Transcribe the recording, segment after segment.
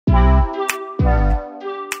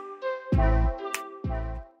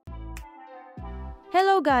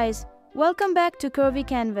Hello guys, welcome back to Curvy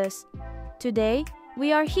Canvas. Today,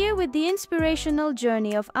 we are here with the inspirational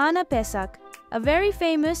journey of Anna Pessack, a very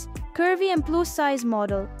famous, curvy and plus-size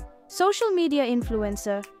model, social media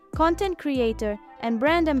influencer, content creator, and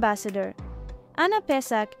brand ambassador. Anna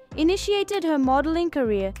Pessack initiated her modeling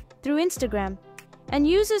career through Instagram and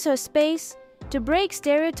uses her space to break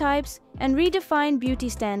stereotypes and redefine beauty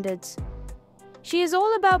standards. She is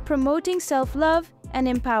all about promoting self-love and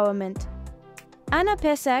empowerment. Anna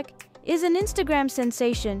Pessack is an Instagram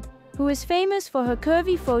sensation who is famous for her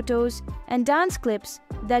curvy photos and dance clips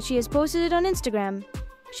that she has posted on Instagram.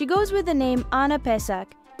 She goes with the name Anna Pessack,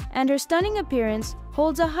 and her stunning appearance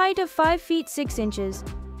holds a height of 5 feet 6 inches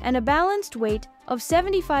and a balanced weight of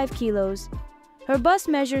 75 kilos. Her bust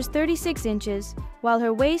measures 36 inches, while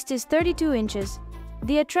her waist is 32 inches.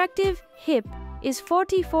 The attractive hip is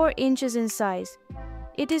 44 inches in size.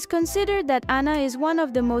 It is considered that Anna is one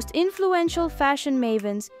of the most influential fashion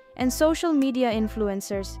mavens and social media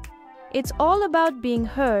influencers. It's all about being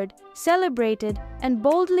heard, celebrated, and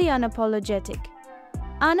boldly unapologetic.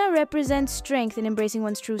 Anna represents strength in embracing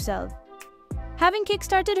one's true self. Having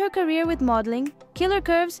kickstarted her career with modeling, killer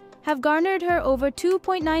curves have garnered her over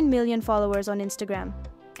 2.9 million followers on Instagram.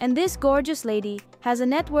 And this gorgeous lady has a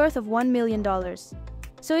net worth of $1 million.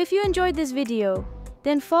 So if you enjoyed this video,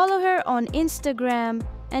 then follow her on Instagram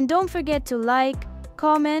and don't forget to like,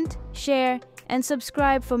 comment, share, and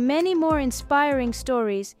subscribe for many more inspiring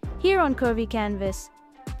stories here on Curvy Canvas.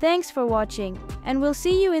 Thanks for watching, and we'll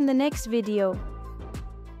see you in the next video.